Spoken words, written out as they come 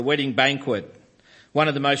The wedding banquet, one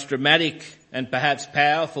of the most dramatic and perhaps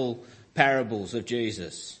powerful parables of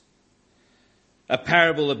Jesus. A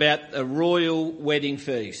parable about a royal wedding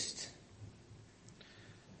feast.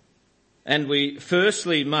 And we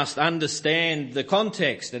firstly must understand the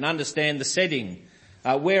context and understand the setting.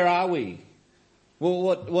 Where are we?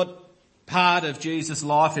 Well, what part of Jesus'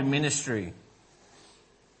 life and ministry?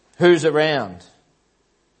 Who's around?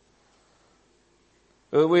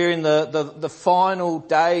 We're in the final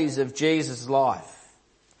days of Jesus' life.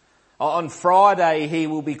 On Friday, he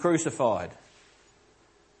will be crucified.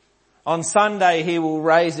 On Sunday, he will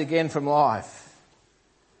rise again from life.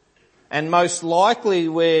 And most likely,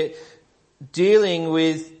 we're dealing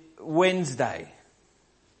with Wednesday.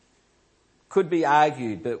 Could be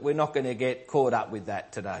argued, but we're not going to get caught up with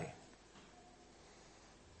that today.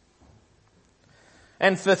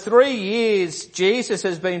 And for 3 years, Jesus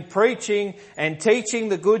has been preaching and teaching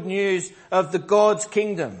the good news of the God's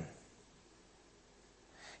kingdom.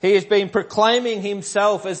 He has been proclaiming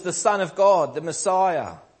himself as the Son of God, the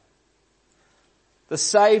Messiah, the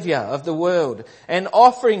Saviour of the world, and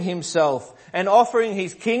offering himself and offering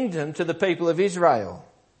his kingdom to the people of Israel,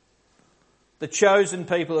 the chosen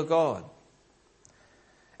people of God.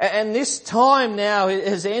 And this time now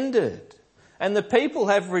has ended, and the people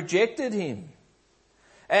have rejected him.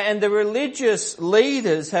 And the religious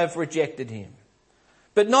leaders have rejected him.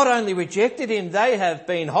 But not only rejected him, they have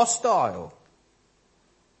been hostile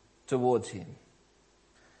towards him.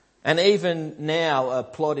 And even now are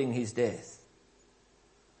plotting his death.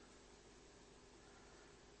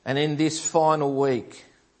 And in this final week,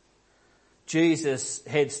 Jesus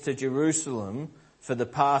heads to Jerusalem for the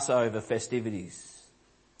Passover festivities.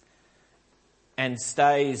 And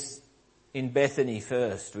stays in Bethany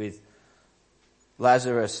first with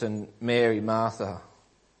Lazarus and Mary, Martha.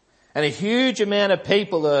 And a huge amount of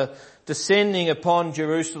people are descending upon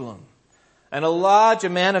Jerusalem. And a large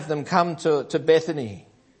amount of them come to Bethany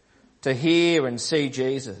to hear and see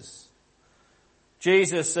Jesus.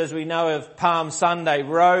 Jesus, as we know of Palm Sunday,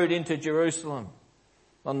 rode into Jerusalem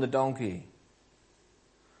on the donkey.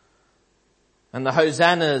 And the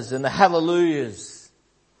hosannas and the hallelujahs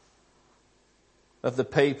of the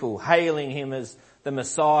people hailing him as the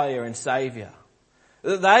Messiah and Saviour.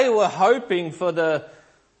 They were hoping for the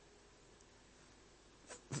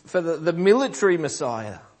military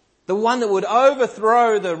Messiah, the one that would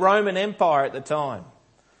overthrow the Roman Empire at the time.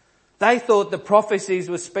 They thought the prophecies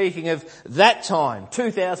were speaking of that time,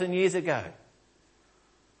 2,000 years ago.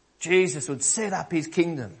 Jesus would set up his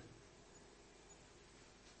kingdom.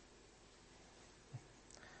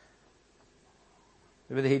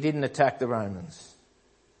 But he didn't attack the Romans.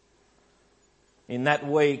 In that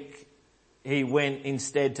week, he went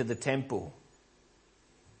instead to the temple.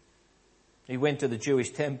 He went to the Jewish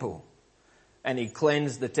temple and he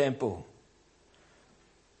cleansed the temple.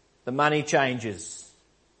 The money changers.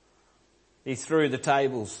 He threw the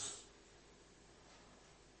tables.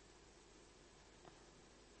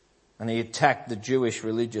 And he attacked the Jewish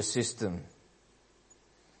religious system.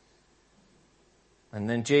 And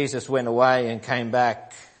then Jesus went away and came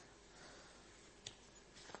back.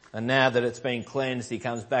 And now that it's been cleansed, he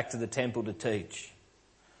comes back to the temple to teach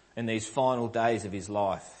in these final days of his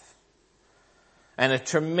life. And a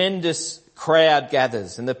tremendous crowd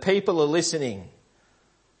gathers and the people are listening.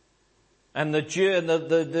 And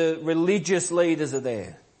the religious leaders are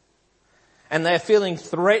there. And they're feeling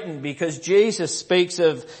threatened because Jesus speaks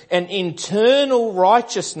of an internal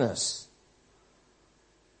righteousness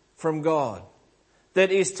from God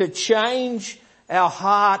that is to change our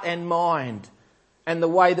heart and mind and the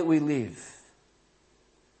way that we live.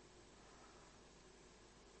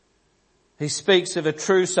 He speaks of a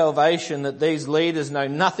true salvation that these leaders know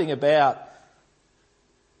nothing about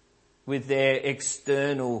with their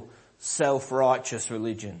external self-righteous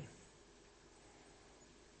religion.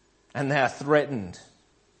 And they are threatened.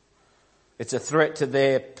 It's a threat to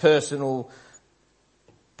their personal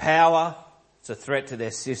power. It's a threat to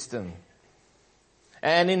their system.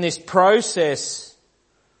 And in this process,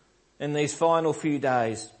 in these final few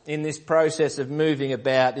days, in this process of moving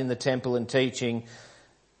about in the temple and teaching,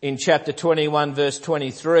 in chapter 21 verse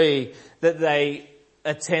 23, that they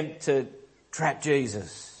attempt to trap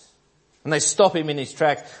Jesus. And they stop him in his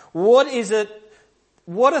tracks. What is it?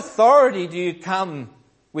 What authority do you come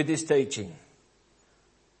with this teaching?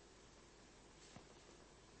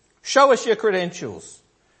 Show us your credentials.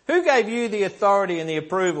 Who gave you the authority and the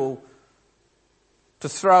approval to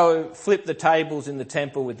flip the tables in the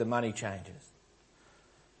temple with the money changers?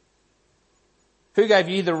 Who gave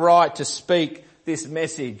you the right to speak this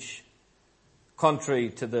message contrary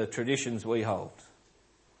to the traditions we hold?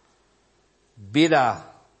 Bitter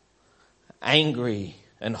angry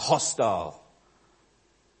and hostile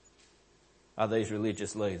are these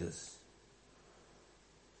religious leaders.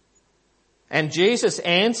 And Jesus'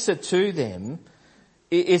 answer to them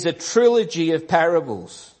is a trilogy of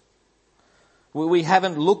parables. We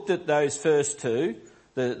haven't looked at those first two,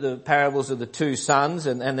 the parables of the two sons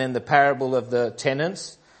and then the parable of the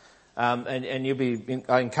tenants. And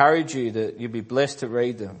I encourage you that you'll be blessed to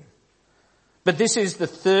read them. But this is the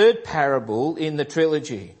third parable in the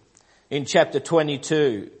trilogy in chapter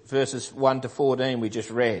 22, verses 1 to 14 we just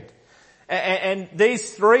read. And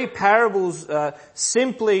these three parables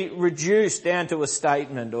simply reduce down to a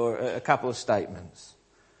statement or a couple of statements.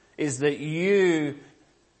 Is that you,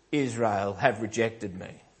 Israel, have rejected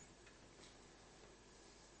me.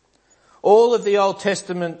 All of the Old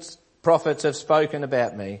Testament prophets have spoken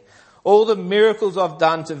about me. All the miracles I've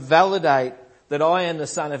done to validate that I am the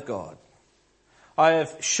Son of God. I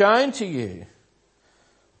have shown to you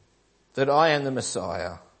that I am the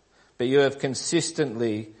Messiah, but you have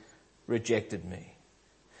consistently rejected me.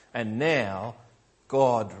 And now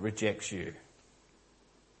God rejects you.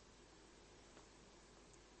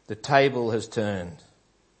 The table has turned.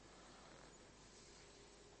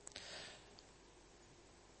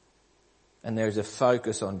 And there is a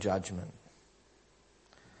focus on judgment.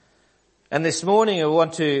 And this morning I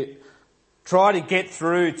want to try to get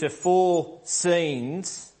through to 4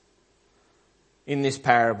 scenes in this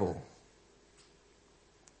parable.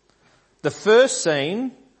 The first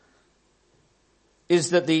scene is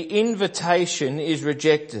that the invitation is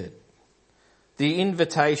rejected. The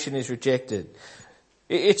invitation is rejected.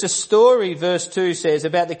 It's a story, verse 2 says,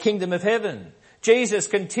 about the kingdom of heaven. Jesus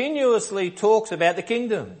continuously talks about the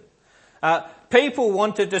kingdom. People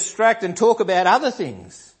want to distract and talk about other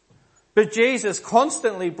things, but Jesus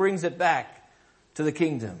constantly brings it back to the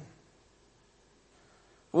kingdom.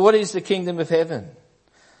 What is the kingdom of heaven?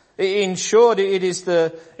 In short, it is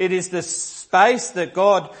the space that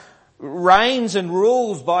God reigns and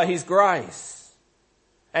rules by his grace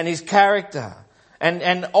and his character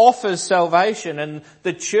and offers salvation. And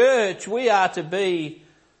the church, we are to be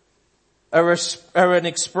an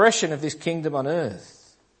expression of this kingdom on earth.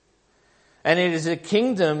 And it is a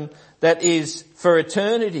kingdom that is for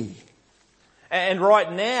eternity. And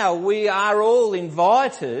right now we are all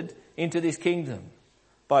invited into this kingdom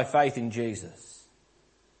by faith in Jesus.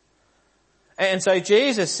 And so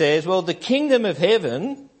Jesus says, well, the kingdom of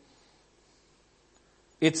heaven,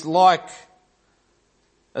 it's like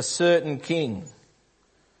a certain king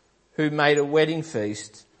who made a wedding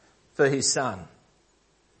feast for his son.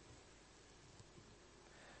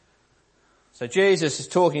 So Jesus is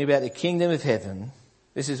talking about the kingdom of heaven.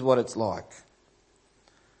 This is what it's like.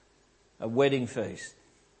 A wedding feast.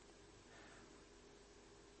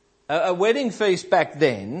 A wedding feast back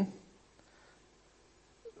then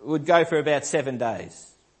would go for about 7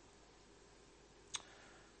 days.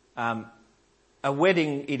 A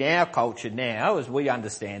wedding in our culture now, as we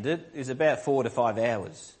understand it, is about 4 to 5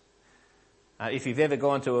 hours. If you've ever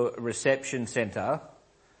gone to a reception centre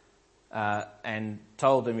and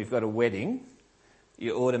told them you've got a wedding,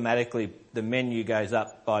 you automatically, the menu goes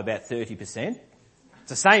up by about 30%. It's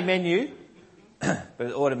the same menu, but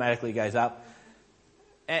it automatically goes up.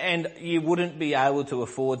 And you wouldn't be able to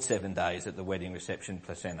afford 7 days at the wedding reception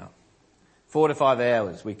centre. 4 to 5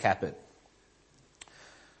 hours, we cap it.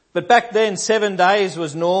 But back then, 7 days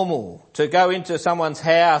was normal to go into someone's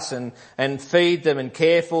house and feed them and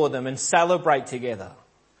care for them and celebrate together.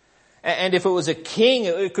 And if it was a king,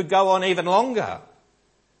 it could go on even longer.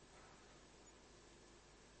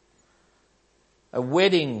 A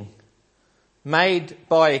wedding made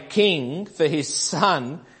by a king for his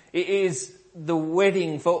son is the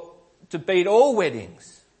wedding to beat all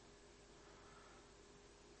weddings.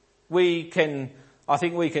 I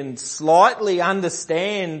think we can slightly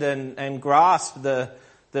understand and grasp the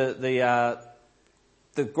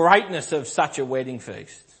greatness of such a wedding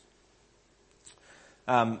feast.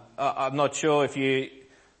 I'm not sure if you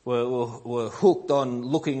were hooked on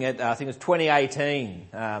looking at, I think it was 2018,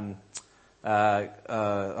 I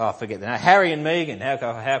forget the name. Harry and Meghan.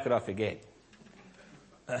 How could I forget?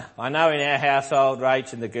 I know in our household,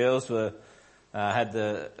 Rach and the girls had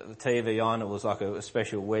the TV on. It was like a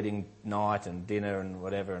special wedding night and dinner and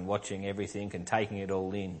whatever, and watching everything and taking it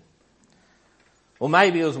all in. Or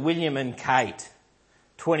maybe it was William and Kate,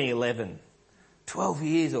 2011. 12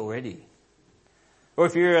 years already. Or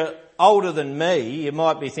if you're older than me, you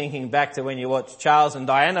might be thinking back to when you watched Charles and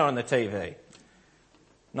Diana on the TV.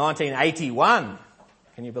 1981.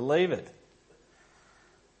 Can you believe it?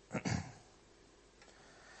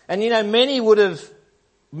 And many would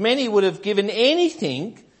have given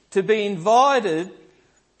anything to be invited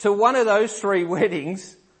to one of those 3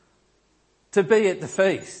 weddings to be at the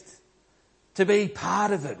feast, to be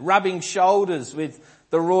part of it, rubbing shoulders with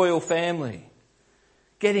the royal family,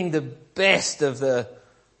 getting the best of the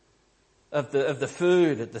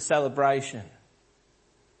food at the celebration,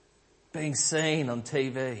 being seen on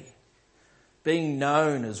TV, being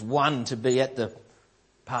known as one to be at the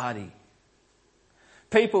party.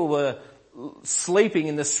 People were sleeping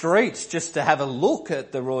in the streets just to have a look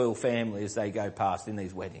at the royal family as they go past in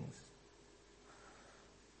these weddings.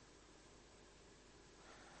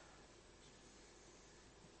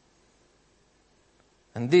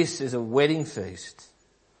 And this is a wedding feast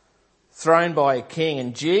thrown by a king,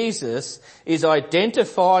 and Jesus is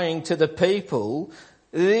identifying to the people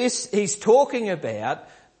this. He's talking about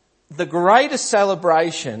the greatest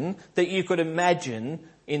celebration that you could imagine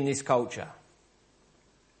in this culture.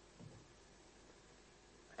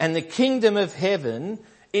 And the kingdom of heaven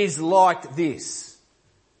is like this.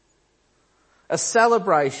 A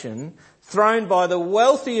celebration thrown by the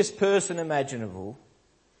wealthiest person imaginable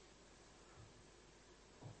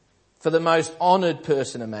for the most honoured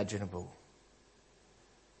person imaginable.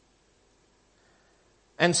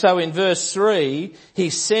 And so in verse 3, he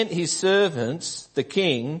sent his servants, the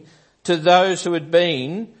king, to those who had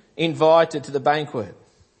been invited to the banquet.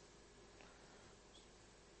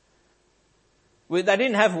 They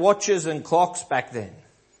didn't have watches and clocks back then.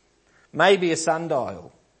 Maybe a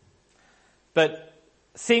sundial. But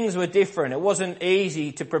things were different. It wasn't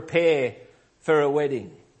easy to prepare for a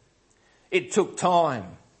wedding. It took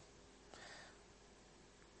time.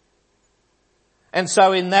 And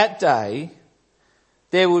so in that day,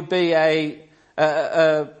 there would be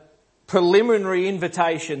a preliminary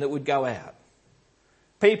invitation that would go out.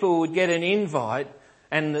 People would get an invite,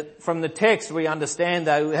 and from the text we understand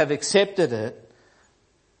they have accepted it.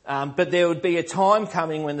 But there would be a time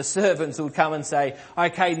coming when the servants would come and say,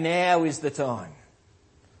 okay, now is the time.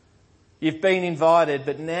 You've been invited,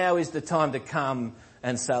 but now is the time to come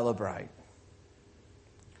and celebrate.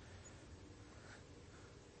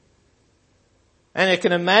 And you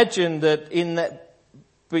can imagine that in that,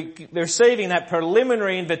 receiving that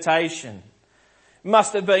preliminary invitation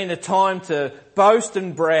must have been a time to boast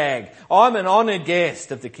and brag. I'm an honoured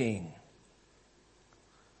guest of the king.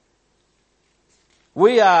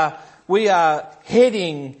 We are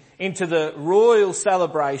heading into the royal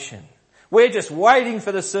celebration. We're just waiting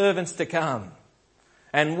for the servants to come.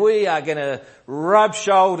 And we are going to rub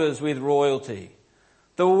shoulders with royalty.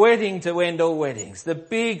 The wedding to end all weddings. The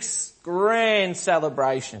big, grand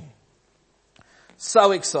celebration.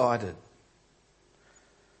 So excited.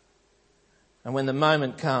 And when the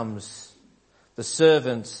moment comes, the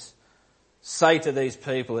servants say to these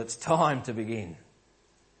people, it's time to begin.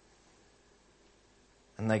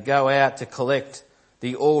 And they go out to collect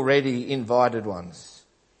the already invited ones.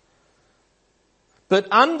 But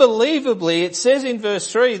unbelievably, it says in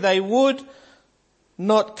verse 3, they would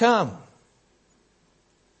not come.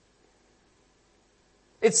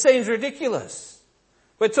 It seems ridiculous.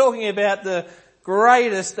 We're talking about the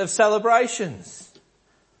greatest of celebrations.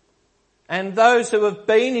 And those who have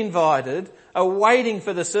been invited are waiting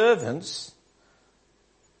for the servants,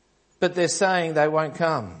 but they're saying they won't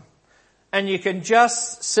come. And you can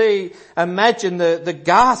just imagine the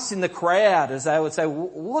gasps in the crowd as they would say,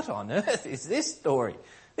 what on earth is this story?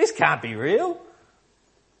 This can't be real.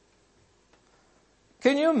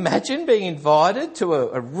 Can you imagine being invited to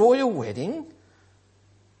a royal wedding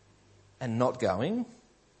and not going?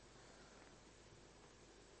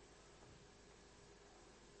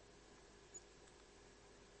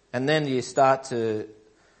 And then you start to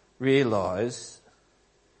realise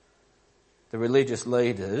the religious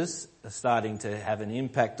leaders are starting to have an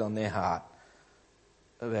impact on their heart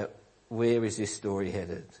about where is this story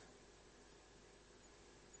headed.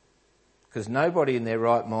 Because nobody in their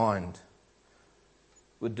right mind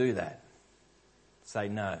would do that. Say,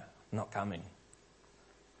 no, I'm not coming.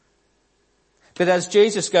 But as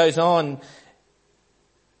Jesus goes on,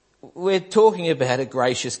 we're talking about a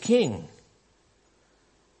gracious king.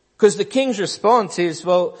 Because the king's response is,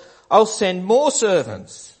 well, I'll send more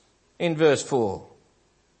servants in verse 4.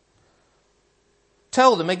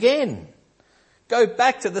 Tell them again. Go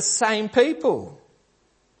back to the same people.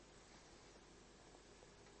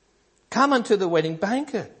 Come unto the wedding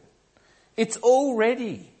banquet. It's all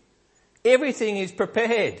ready. Everything is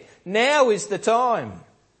prepared. Now is the time.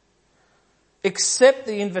 Accept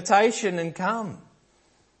the invitation and come.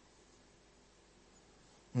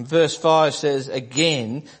 And verse 5 says,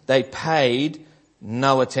 again, they paid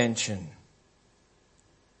no attention.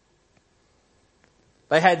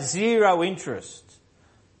 They had zero interest.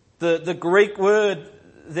 The Greek word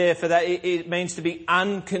there for that, it means to be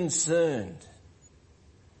unconcerned.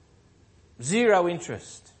 Zero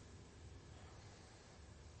interest.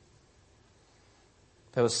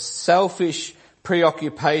 There was selfish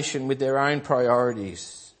preoccupation with their own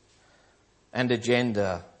priorities and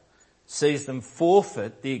agenda sees them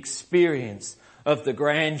forfeit the experience of the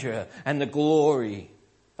grandeur and the glory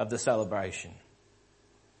of the celebration.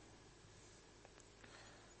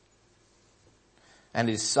 And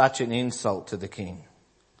is such an insult to the king.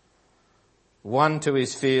 One to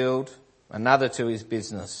his field, another to his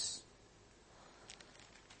business.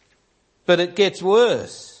 But it gets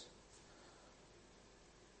worse.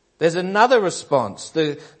 There's another response.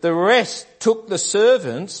 The rest took the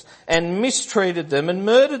servants and mistreated them and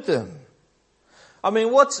murdered them. I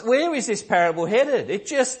mean, where is this parable headed? It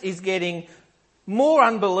just is getting more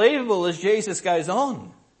unbelievable as Jesus goes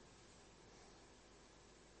on.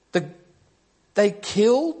 They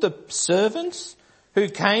killed the servants who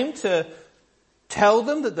came to tell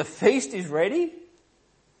them that the feast is ready.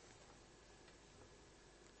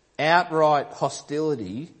 Outright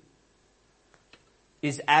hostility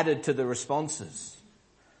is added to the responses.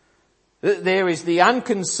 There is the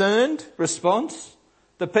unconcerned response,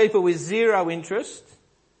 the people with zero interest,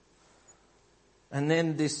 and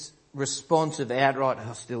then this response of outright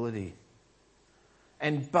hostility.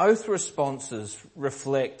 And both responses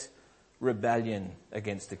reflect rebellion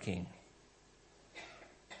against the king.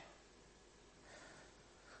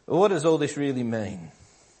 What does all this really mean?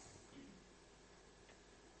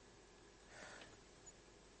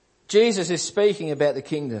 Jesus is speaking about the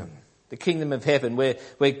kingdom of heaven,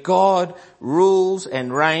 where God rules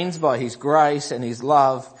and reigns by his grace and his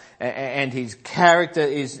love, and his character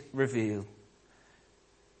is revealed.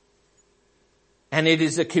 And it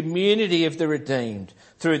is a community of the redeemed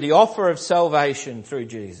through the offer of salvation through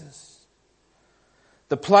Jesus.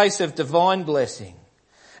 The place of divine blessing.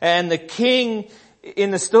 And the king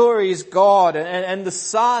in the story is God, and the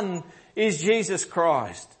Son is Jesus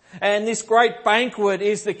Christ. And this great banquet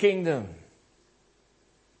is the kingdom.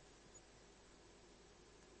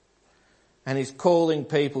 And he's calling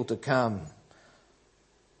people to come.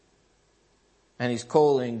 And he's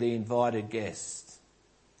calling the invited guests,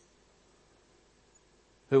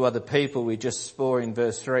 who are the people we just saw in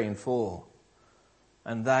verse 3 and 4.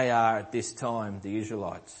 And they are at this time the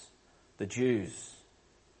Israelites, the Jews,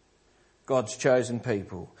 God's chosen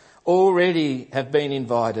people, already have been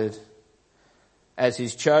invited as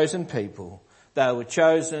his chosen people. They were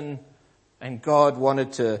chosen, and God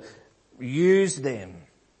wanted to use them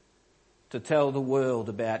to tell the world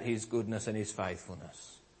about his goodness and his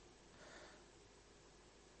faithfulness.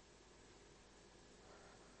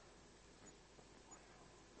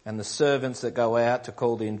 And the servants that go out to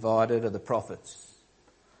call the invited are the prophets.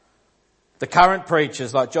 The current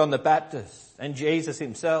preachers like John the Baptist and Jesus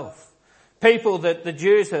himself. People that the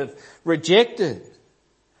Jews have rejected,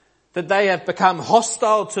 that they have become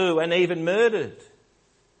hostile to and even murdered,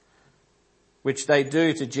 which they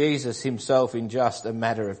do to Jesus himself in just a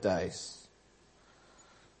matter of days.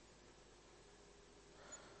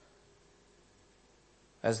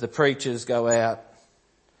 As the preachers go out,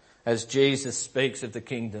 as Jesus speaks of the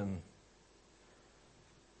kingdom,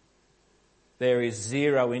 there is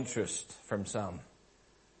zero interest from some,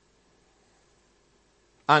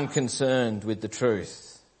 unconcerned with the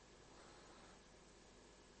truth.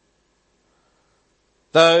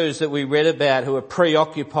 Those that we read about who are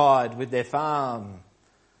preoccupied with their farm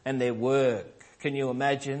and their work. Can you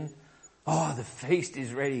imagine? Oh, the feast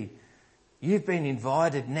is ready. You've been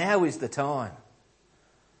invited. Now is the time.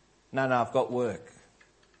 No, I've got work.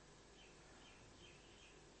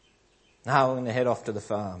 No, I'm going to head off to the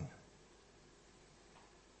farm.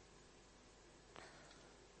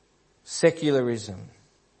 Secularism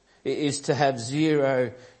is to have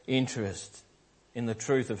zero interest in the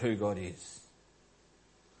truth of who God is.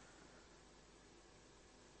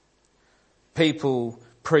 People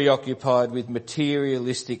preoccupied with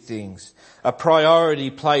materialistic things, a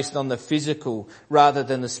priority placed on the physical rather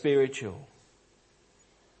than the spiritual.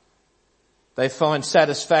 They find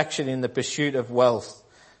satisfaction in the pursuit of wealth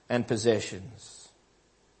and possessions.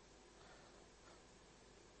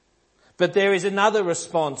 But there is another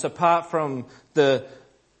response apart from the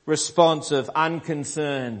response of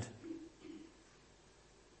unconcerned.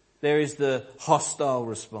 There is the hostile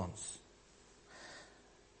response.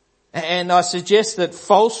 And I suggest that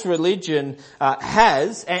false religion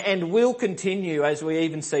has and will continue, as we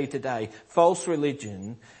even see today. False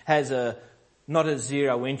religion has not a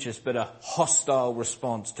zero interest, but a hostile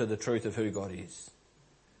response to the truth of who God is.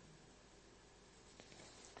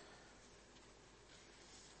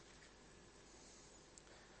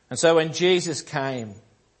 And so when Jesus came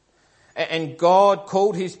And God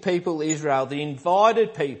called his people Israel, the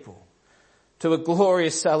invited people, to a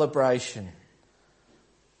glorious celebration.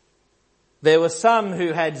 There were some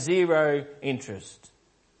who had zero interest,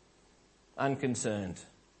 unconcerned.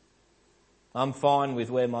 I'm fine with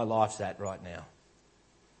where my life's at right now.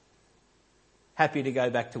 Happy to go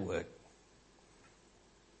back to work.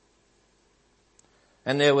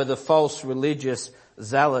 And there were the false religious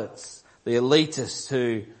zealots, the elitists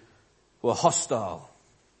who were hostile.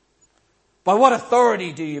 By what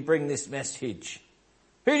authority do you bring this message?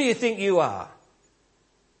 Who do you think you are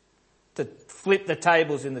to flip the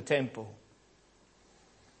tables in the temple?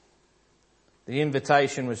 The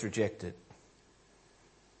invitation was rejected.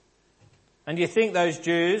 And do you think those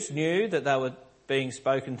Jews knew that they were being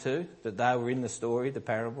spoken to, that they were in the story, the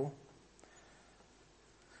parable?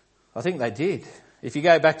 I think they did. If you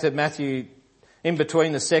go back to Matthew, in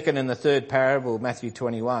between the second and the third parable, Matthew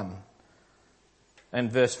 21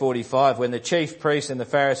 and verse 45, when the chief priests and the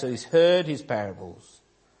Pharisees heard his parables,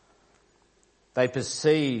 they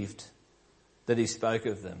perceived that he spoke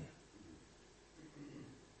of them.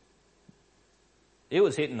 It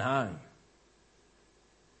was hitting home.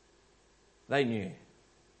 They knew.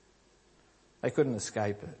 They couldn't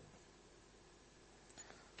escape it.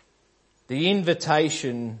 The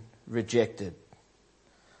invitation rejected.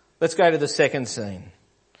 Let's go to the second scene.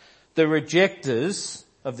 The rejectors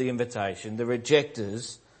of the invitation, the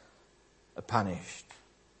rejectors are punished.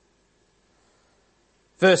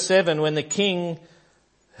 Verse 7, when the king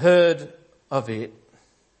heard of it,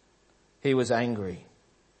 he was angry.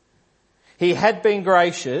 He had been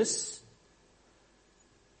gracious,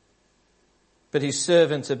 but his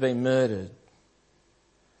servants have been murdered,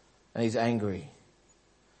 and he's angry.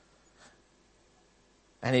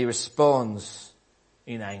 And he responds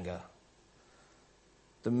in anger.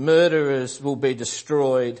 The murderers will be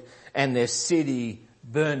destroyed and their city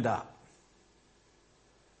burned up.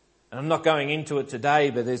 And I'm not going into it today,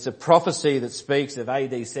 but there's a prophecy that speaks of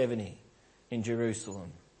AD 70 in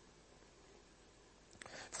Jerusalem.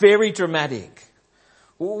 Very dramatic.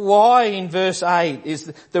 Why in verse 8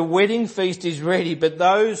 is the wedding feast is ready, but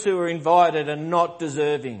those who are invited are not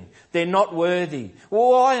deserving. They're not worthy.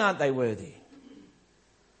 Why aren't they worthy?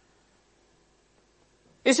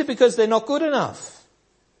 Is it because they're not good enough?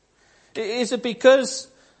 Is it because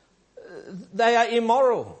they are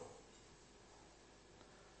immoral?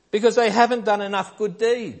 Because they haven't done enough good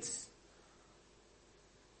deeds?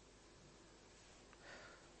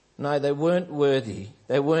 No, they weren't worthy.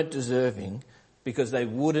 They weren't deserving because they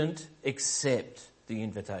wouldn't accept the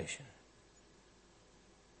invitation.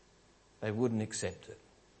 They wouldn't accept it.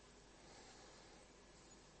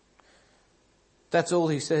 That's all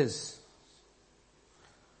he says.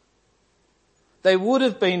 They would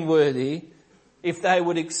have been worthy if they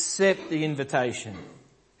would accept the invitation.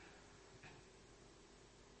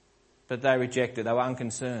 But they rejected. They were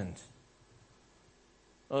unconcerned.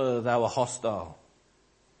 Oh, they were hostile.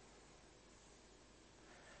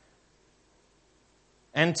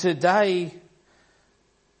 And today,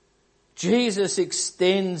 Jesus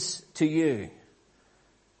extends to you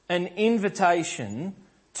an invitation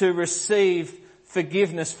to receive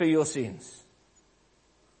forgiveness for your sins.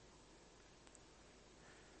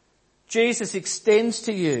 Jesus extends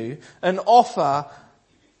to you an offer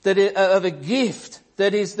of a gift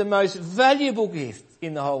that is the most valuable gift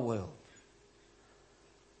in the whole world.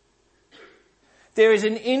 There is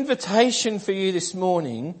an invitation for you this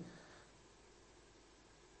morning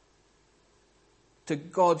to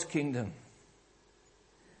God's kingdom,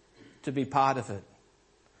 to be part of it.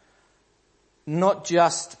 Not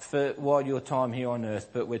just for while your time here on earth,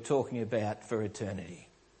 but we're talking about for eternity.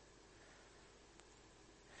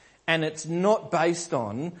 And it's not based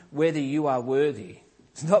on whether you are worthy.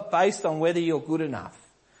 It's not based on whether you're good enough.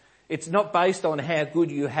 It's not based on how good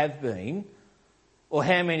you have been or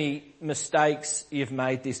how many mistakes you've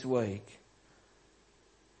made this week.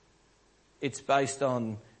 It's based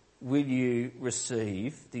on, will you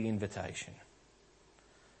receive the invitation?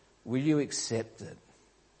 Will you accept it?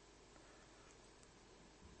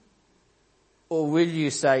 Or will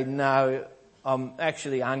you say, no, I'm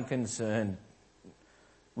actually unconcerned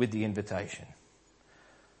with the invitation.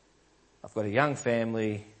 I've got a young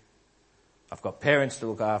family. I've got parents to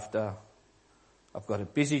look after. I've got a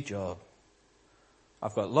busy job.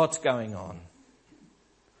 I've got lots going on.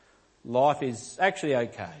 Life is actually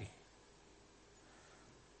okay.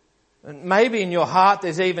 And maybe in your heart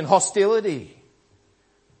there's even hostility.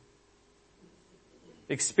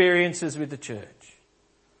 Experiences with the church.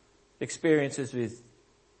 Experiences with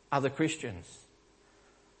other Christians.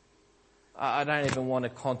 I don't even want to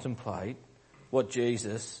contemplate what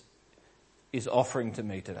Jesus is offering to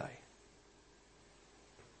me today.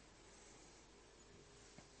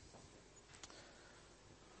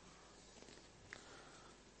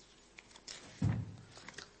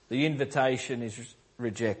 The invitation is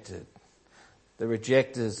rejected. The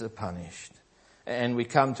rejectors are punished. And we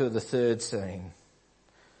come to the third scene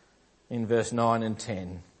in verse 9 and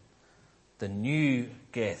 10. The new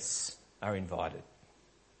guests are invited.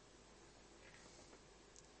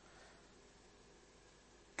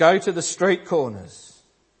 Go to the street corners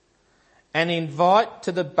and invite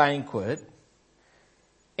to the banquet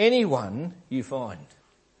anyone you find.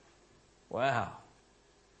 Wow.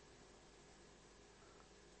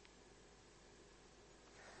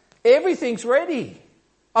 Everything's ready.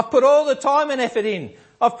 I've put all the time and effort in.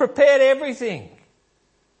 I've prepared everything.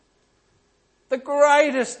 The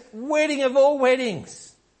greatest wedding of all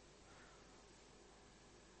weddings.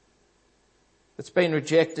 It's been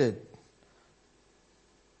rejected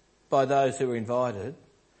by those who were invited.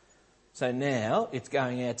 So now it's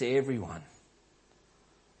going out to everyone.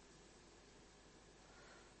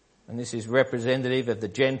 And this is representative of the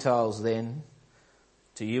Gentiles then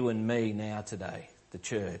to you and me now today, the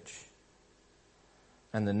church,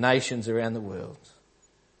 and the nations around the world.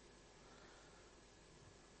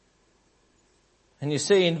 And you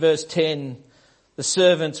see in verse 10, the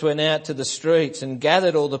servants went out to the streets and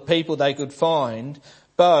gathered all the people they could find,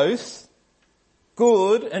 both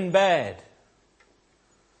good and bad.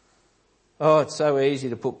 Oh, it's so easy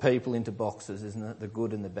to put people into boxes, isn't it? The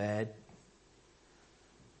good and the bad.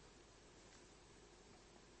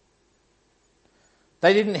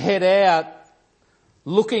 They didn't head out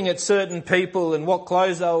looking at certain people and what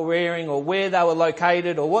clothes they were wearing or where they were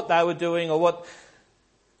located or what they were doing or what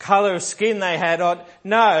colour of skin they had on.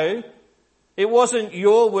 No, it wasn't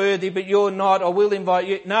you're worthy but you're not, or we'll invite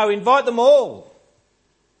you. No, invite them all.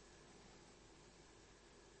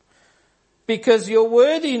 Because your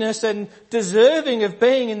worthiness and deserving of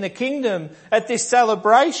being in the kingdom at this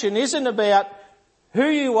celebration isn't about who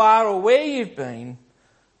you are or where you've been,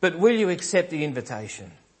 but will you accept the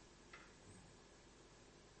invitation?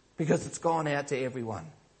 Because it's gone out to everyone.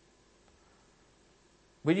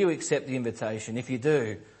 Will you accept the invitation? If you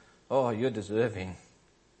do, oh, you're deserving.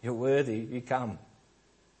 You're worthy. You come.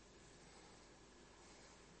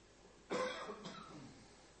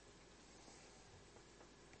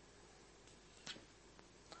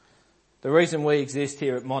 The reason we exist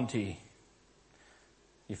here at Monty,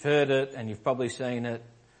 you've heard it and you've probably seen it.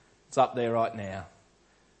 It's up there right now.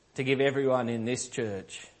 To give everyone in this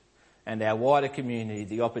church and our wider community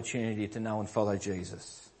the opportunity to know and follow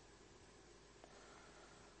Jesus.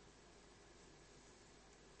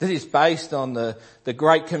 This is based on the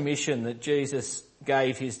great commission that Jesus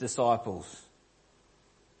gave his disciples.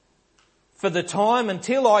 For the time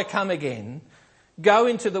until I come again, go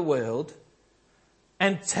into the world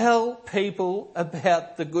and tell people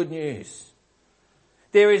about the good news.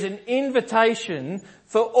 There is an invitation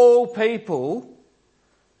for all people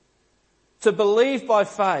to believe by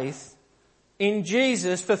faith in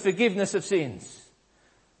Jesus for forgiveness of sins.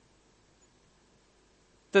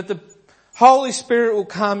 That the Holy Spirit will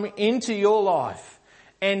come into your life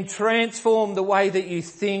and transform the way that you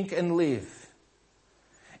think and live.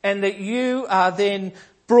 And that you are then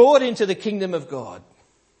brought into the kingdom of God.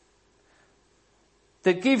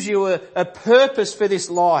 That gives you a purpose for this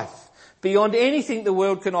life beyond anything the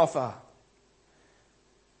world can offer.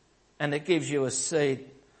 And it gives you a seat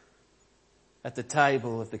at the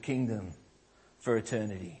table of the kingdom for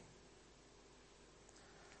eternity.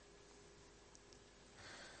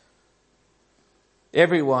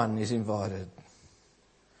 Everyone is invited.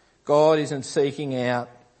 God isn't seeking out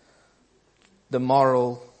the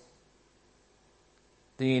moral,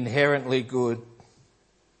 the inherently good,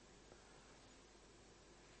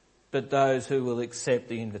 but those who will accept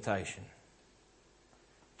the invitation.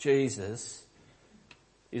 Jesus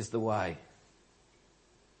is the way,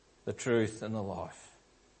 the truth and the life.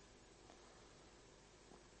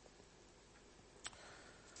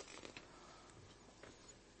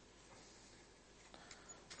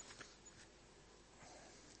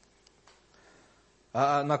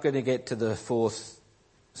 I'm not going to get to the fourth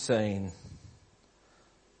scene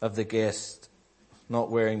of the guest not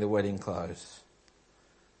wearing the wedding clothes.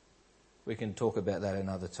 We can talk about that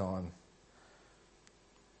another time.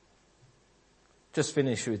 Just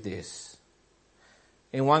finish with this.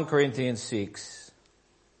 In 1 Corinthians 6,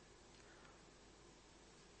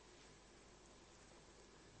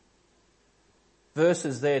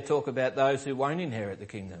 verses there talk about those who won't inherit the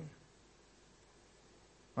kingdom.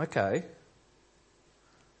 Okay.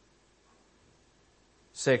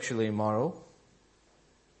 Sexually immoral,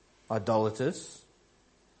 idolaters,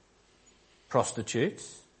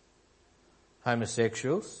 prostitutes,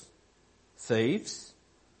 homosexuals, thieves,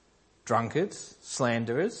 drunkards,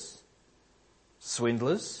 slanderers,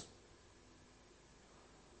 swindlers.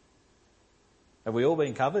 Have we all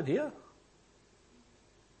been covered here?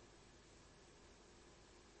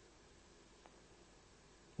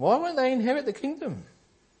 Why won't they inherit the kingdom?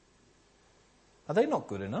 Are they not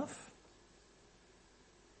good enough?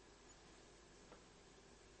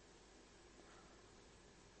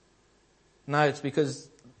 No, it's because,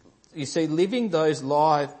 you see, living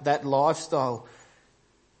that lifestyle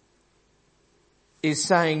is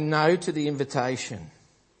saying no to the invitation.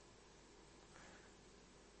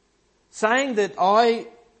 Saying that I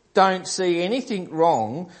don't see anything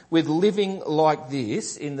wrong with living like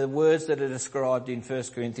this, in the words that are described in 1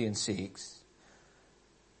 Corinthians 6,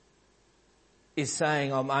 is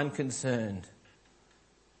saying I'm unconcerned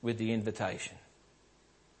with the invitation.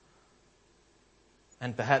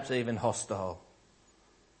 And perhaps even hostile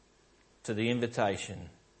to the invitation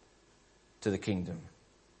to the kingdom.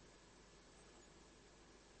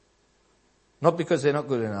 Not because they're not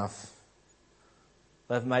good enough.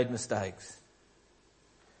 They've made mistakes.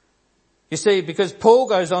 You see, because Paul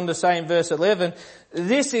goes on to say in verse 11,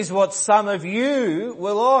 this is what some of you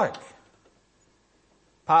were like.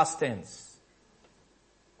 Past tense.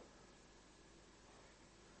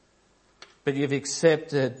 But you've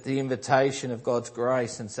accepted the invitation of God's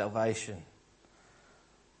grace and salvation.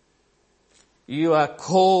 You are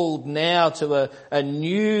called now to a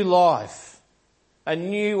new life, a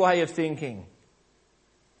new way of thinking,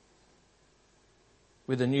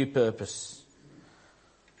 with a new purpose.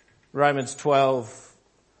 Romans 12,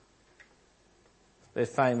 their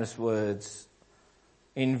famous words,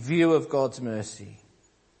 in view of God's mercy.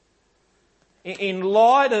 In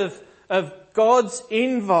light of God's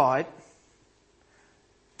invite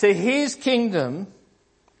to his kingdom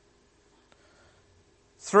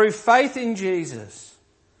through faith in Jesus,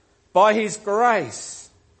 by his grace.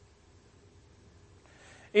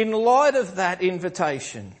 In light of that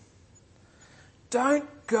invitation, don't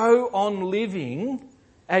go on living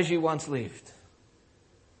as you once lived.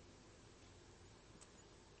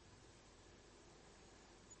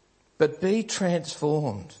 But be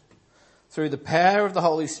transformed through the power of the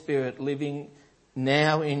Holy Spirit living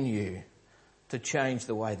now in you, to change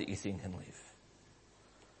the way that you think and live.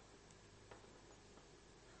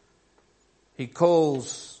 He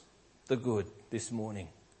calls the good this morning.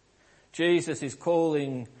 Jesus is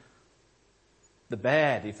calling the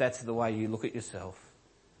bad, if that's the way you look at yourself.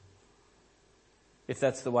 If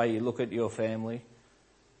that's the way you look at your family.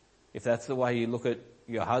 If that's the way you look at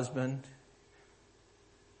your husband,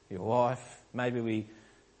 your wife. Maybe we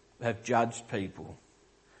have judged people.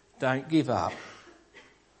 Don't give up.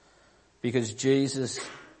 Because Jesus'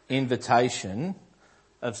 invitation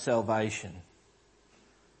of salvation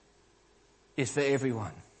is for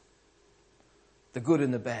everyone. The good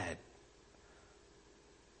and the bad.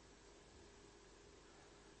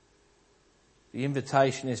 The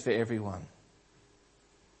invitation is for everyone.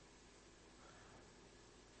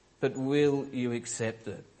 But will you accept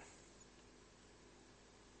it?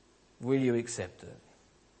 Will you accept it?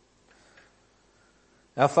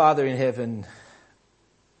 Our Father in heaven,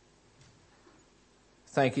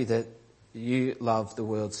 thank you that you love the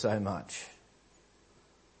world so much.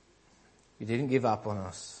 You didn't give up on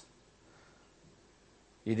us.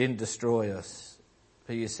 You didn't destroy us,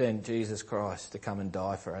 but you sent Jesus Christ to come and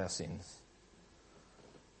die for our sins.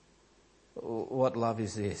 What love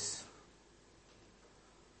is this?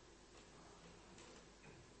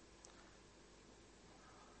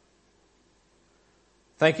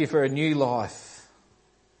 Thank you for a new life.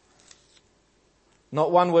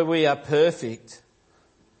 Not one where we are perfect,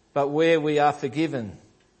 but where we are forgiven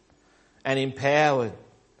and empowered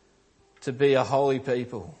to be a holy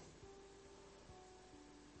people.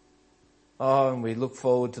 Oh, and we look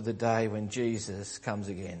forward to the day when Jesus comes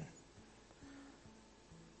again,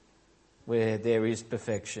 where there is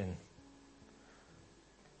perfection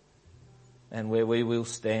and where we will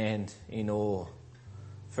stand in awe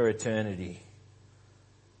for eternity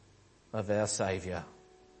of our Saviour,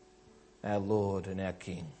 our Lord and our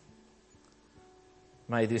King.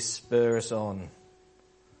 May this spur us on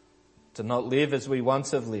to not live as we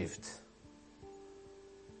once have lived,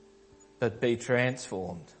 but be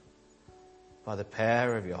transformed by the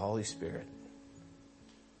power of your Holy Spirit.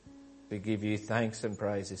 We give you thanks and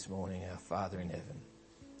praise this morning, our Father in heaven.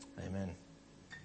 Amen.